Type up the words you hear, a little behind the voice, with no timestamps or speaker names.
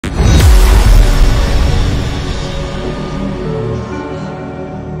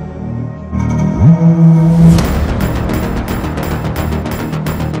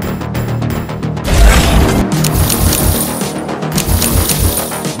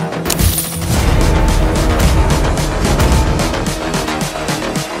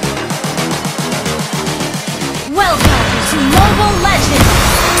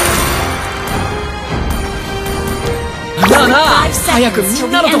早くみ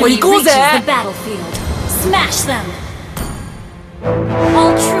んなのとこ行こうぜ。 Smash them!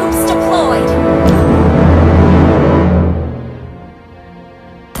 All troops deployed!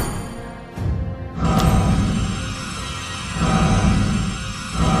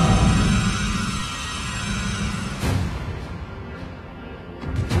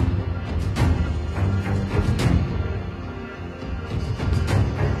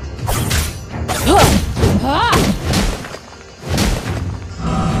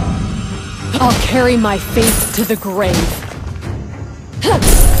 I'll carry my faith to the grave.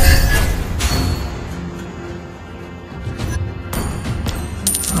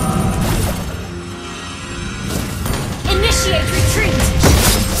 Initiate retreat!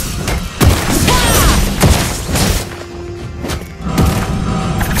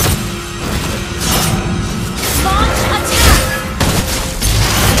 Launch attack!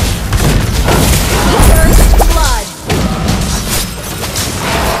 First blood!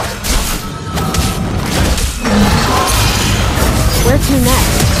 Where to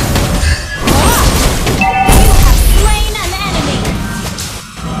next? You have slain an enemy!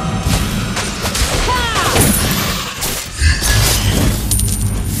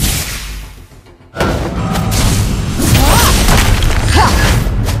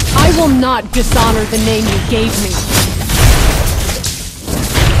 I will not dishonor the name you gave me.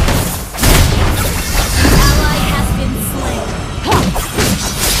 Ally has been slain.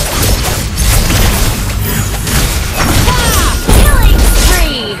 Killing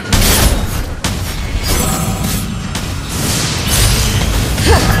spree!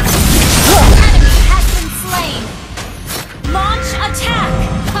 Enemy has been slain. Launch attack!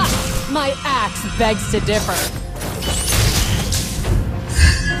 My axe begs to differ.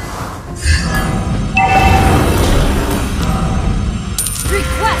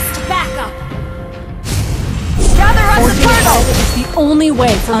 Request backup! Gather us a Forging ahead turtle! is the only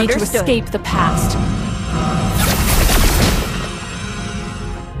way for me to Understood. escape the past.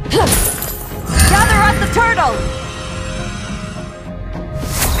 Gather us the turtle!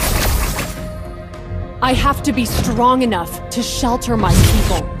 I have to be strong enough to shelter my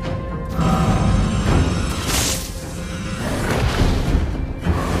people.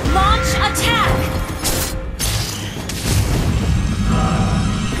 Launch attack!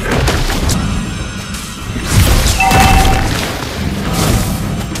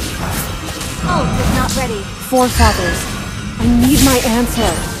 Ult is not ready. Forefathers, I need my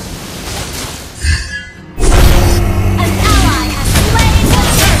answer. An ally has slain the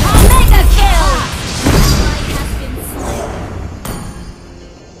turtle! Mega kill! Ally has been slain.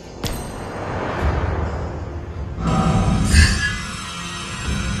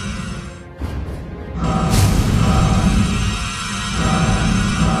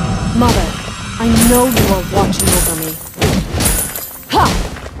 Mother, I know you are watching over me. Ha!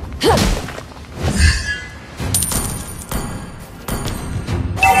 Ha!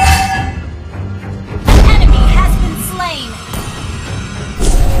 An enemy has been slain.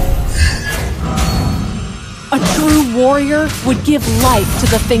 A true warrior would give life to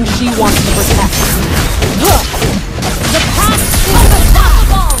the things she wants to protect. Huh! The path is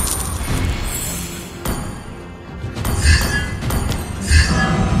unstoppable!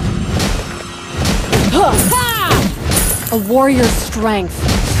 Huh! Ha! A warrior's strength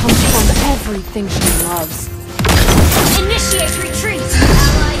comes from everything she loves. Initiate retreat!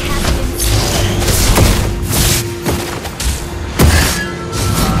 Ally has been slain.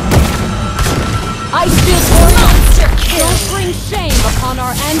 I still warrior! Monster kill! Don't bring shame upon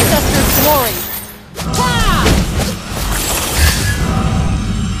our ancestors' glory! Ha!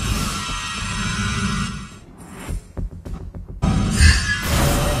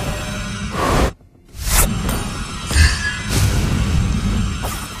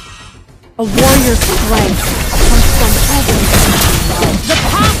 A warrior's strength comes from everything she loves. The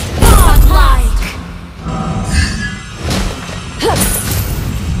path godlike!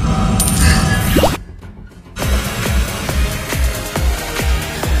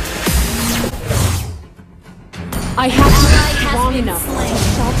 I have to Ally be has strong been enough slain. to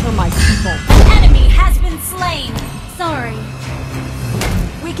shelter my people. An enemy has been slain! Sorry.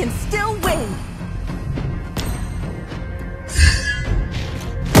 We can still win!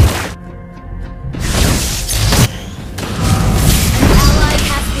 Ally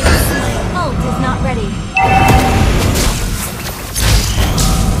has been slain. Ult is not ready.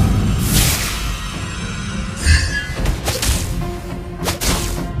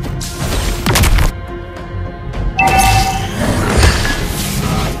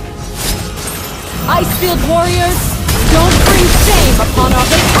 Ice-Field warriors, don't bring shame upon our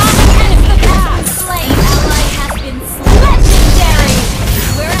Enemy has been slain. Ally has been slain. Legendary!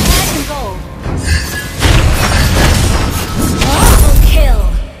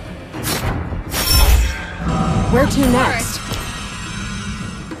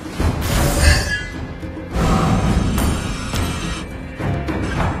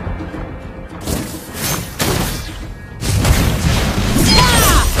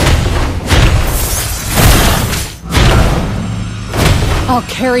 I'll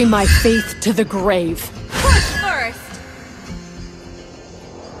carry my faith to the grave. Push first!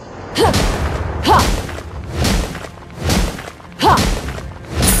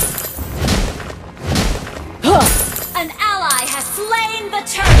 An ally has slain the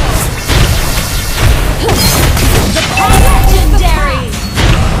turtle! The legendary!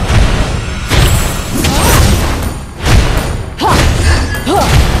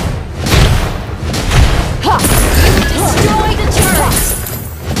 Destroy the turret!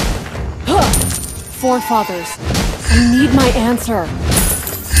 Forefathers, I need my answer. An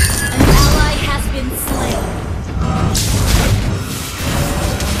ally has been slain.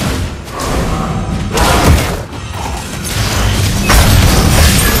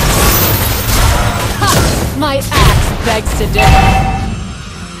 My axe begs to differ.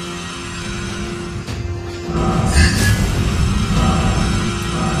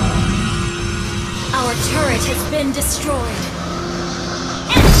 Our turret has been destroyed.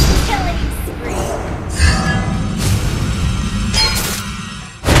 Enemy killing spree.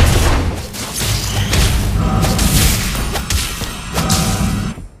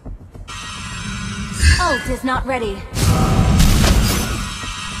 Ult is not ready.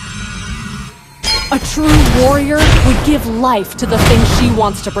 A true warrior would give life to the thing she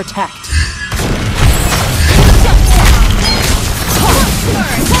wants to protect.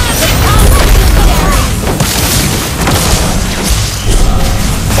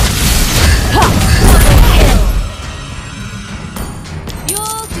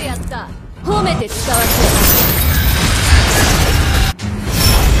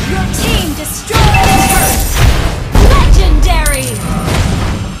 Your team destroyed the turret! Legendary!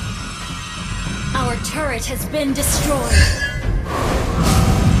 Our turret has been destroyed.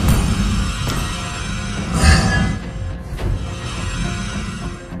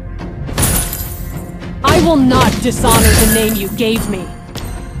 I will not dishonor the name you gave me.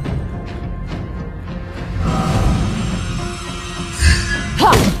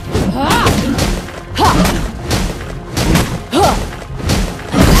 Ha! Ha! Ha! Ha!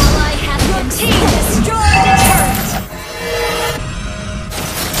 An ally has your team destroyed the turret!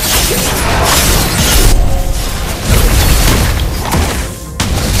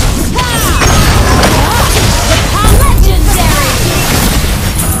 Legendary!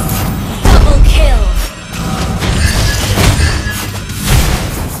 Double kill!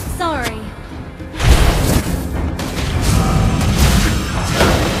 Sorry.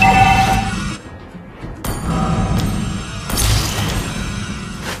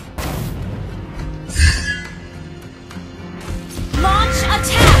 Launch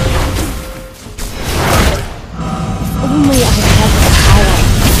attack! Only I had the power.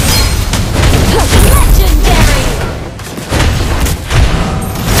 Legendary!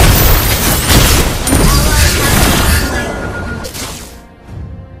 An ally has been slain.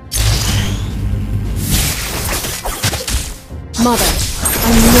 Mother,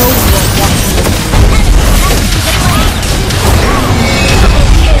 I know you are watching.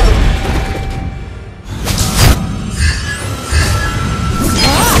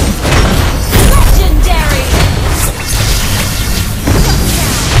 Legendary!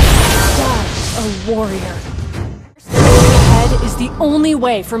 A warrior. Ahead is the only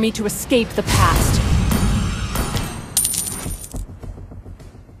way for me to escape the past.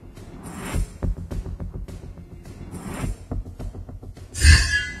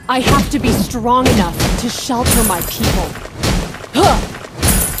 I have to be strong enough to shelter my people. Huh!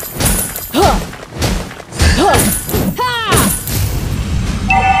 Huh! Huh! Ha!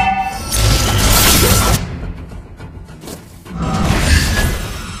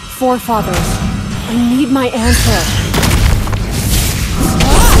 Forefathers, I need my answer.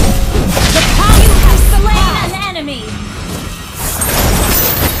 You have slain an enemy!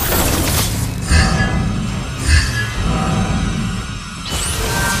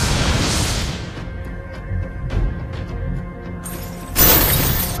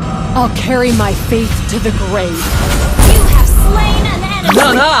 I'll carry my faith to the grave. You have slain an enemy! な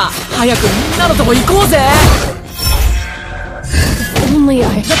あなあ、早くみんなのとこ行こうぜ。 Only I...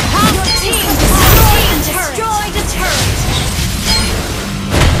 Your team destroyed a turret!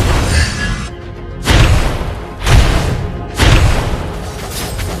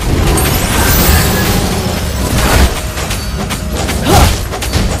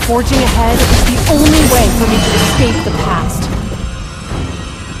 Forging ahead is the only way for me to escape the past.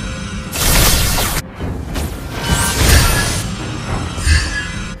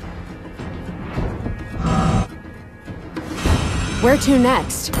 Where to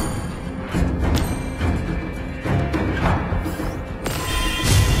next?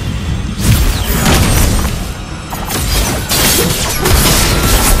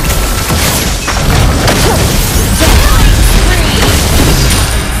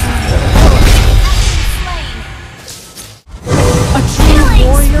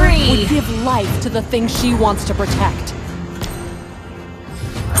 life to the thing she wants to protect.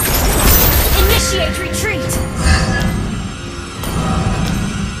 Initiate retreat!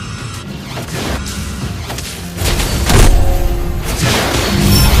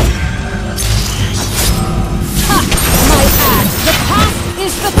 My axe! The past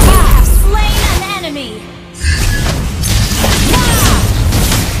is the You have past! slain an enemy!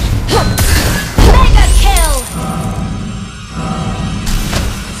 Mega kill!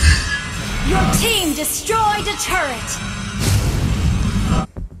 Your team destroyed a turret!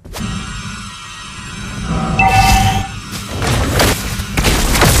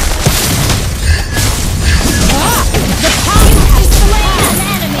 The past is the Slain past! an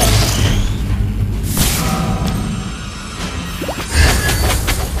enemy!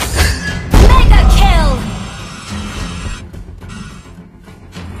 Mega kill!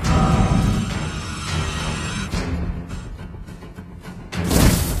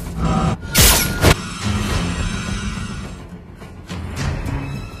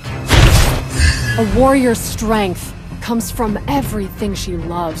 A warrior's strength comes from everything she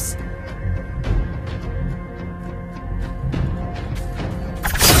loves.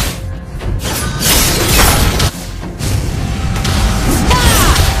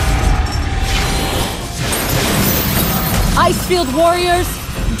 Icefield warriors,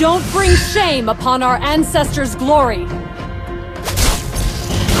 don't bring shame upon our ancestors' glory.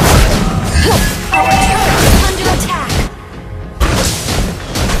 Our turret is under attack!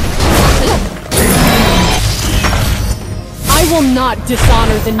 I will not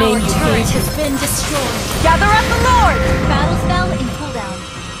dishonor the name Our you turret gave me. has been destroyed. Gather up the Lord! Battle spell in cooldown.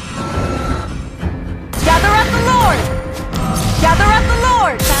 Gather up the Lord! Gather up the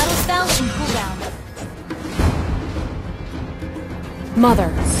Lord! Battle spell in cooldown. Mother,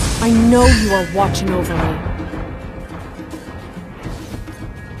 I know you are watching over me.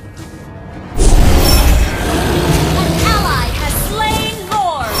 An ally has slain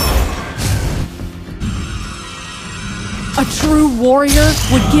Lord! A true warrior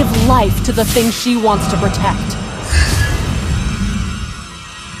would give life to the thing she wants to protect.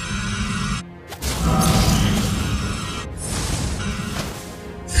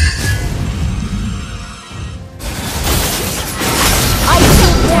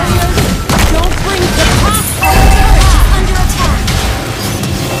 Icefield warriors, don't bring the past Our turret is under attack.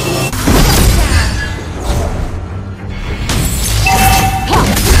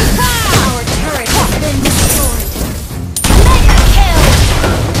 Our turret has been destroyed. Mega kill!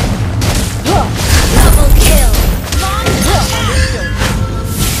 Double kill! Launch attack!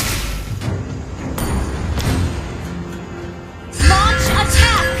 Launch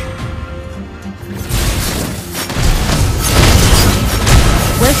attack!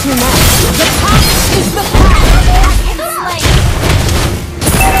 Where's your next? The past is the past! Slain!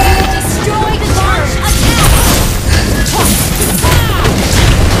 You destroyed the launch attack!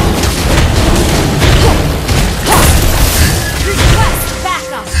 Request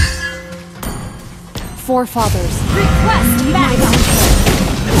backup! Forefathers, Request backup!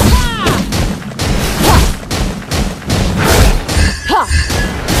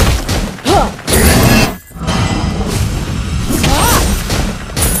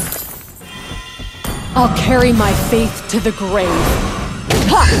 I'll carry my faith to the grave.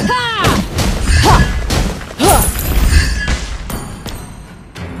 Ha! Ha! Ha! Ha!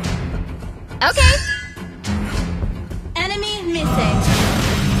 Okay. Enemy missing.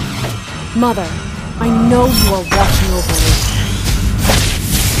 Mother, I know you are watching over me.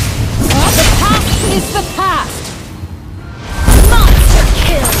 The past is the past! Monster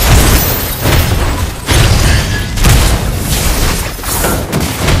kill!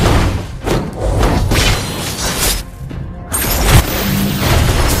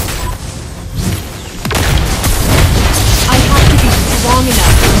 I have to be strong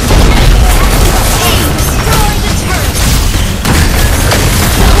enough. Destroy the turret!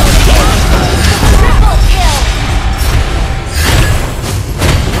 Double kill! Triple kill!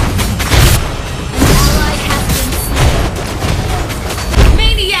 An ally has been slain.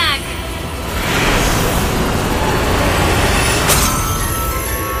 Maniac!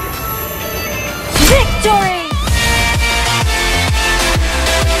 Victory!